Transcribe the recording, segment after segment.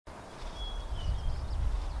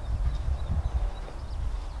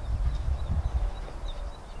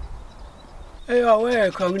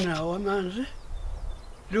Awekho nginawo amanzi.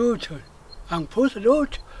 Lutho. Angiphuzi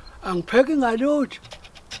lutho. Angipheki ngalutho.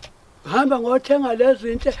 Ngihamba ngothenga lezi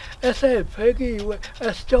zinto eseziphekiwe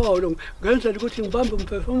esitolo ngenzela ukuthi ngibambe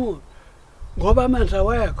umphefumulo. Ngoba amanzi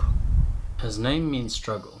awekho. His name means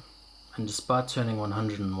struggle, and despite turning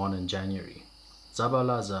 101 in January,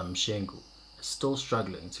 Zabalaza Mshengu is still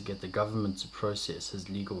struggling to get the government to process his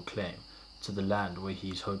legal claim to the land where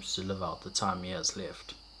he hopes to live out the time he has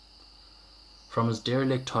left. From his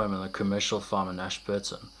derelict home on a commercial farm in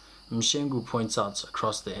Ashburton, Mshengu points out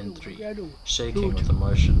across the N3, shaking with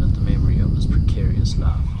emotion at the memory of his precarious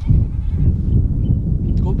life.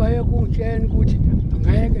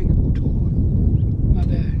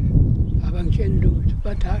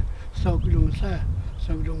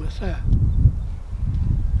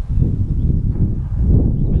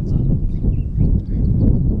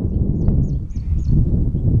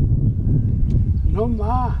 No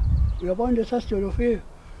ma, uyabona lesasitolo fika.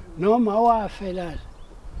 No ma wafela.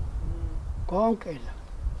 Konke la.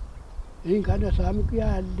 Ingane zami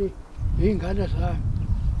kuyali, ingane zami.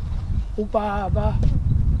 Ubaba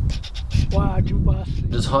wathi basi.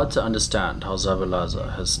 It is hard to understand how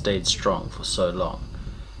Zabalaza has stayed strong for so long,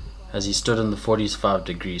 as he stood in the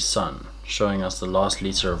 45-degree sun, showing us the last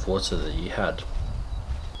liter of water that he had.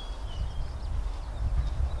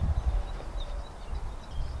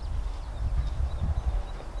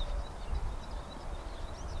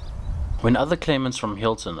 When other claimants from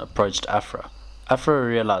Hilton approached AFRA, AFRA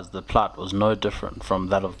realized the plight was no different from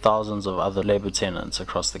that of thousands of other labor tenants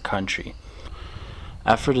across the country.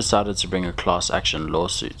 AFRA decided to bring a class action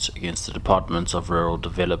lawsuit against the Department of Rural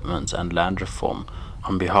Development and Land Reform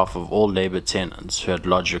on behalf of all labor tenants who had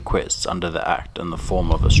lodged requests under the Act in the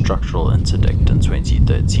form of a structural interdict in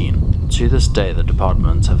 2013. To this day, the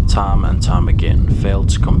department have time and time again failed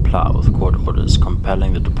to comply with court orders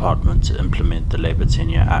compelling the department to implement the Labor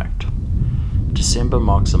Tenure Act. December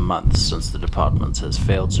marks a month since the department has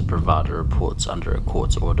failed to provide a report under a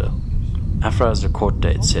court order. AFRA has a court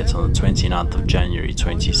date set on the 29th of January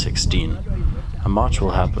 2016. A march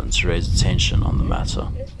will happen to raise attention on the matter.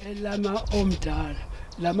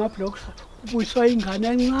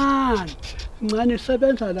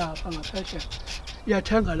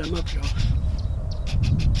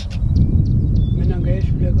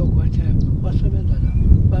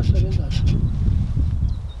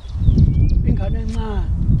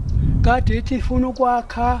 Kade ithi ifuna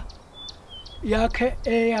ukwakha yakhe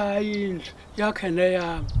eyayindlu yakhe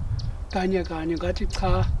neyami kanye kanye ngathi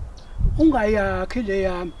cha ungayakhi le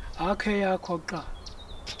yami akhe yakho qa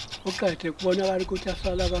uqede kubonakala ukuthi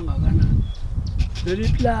asala kangakanani leli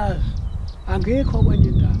plus angikho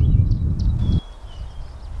kwenye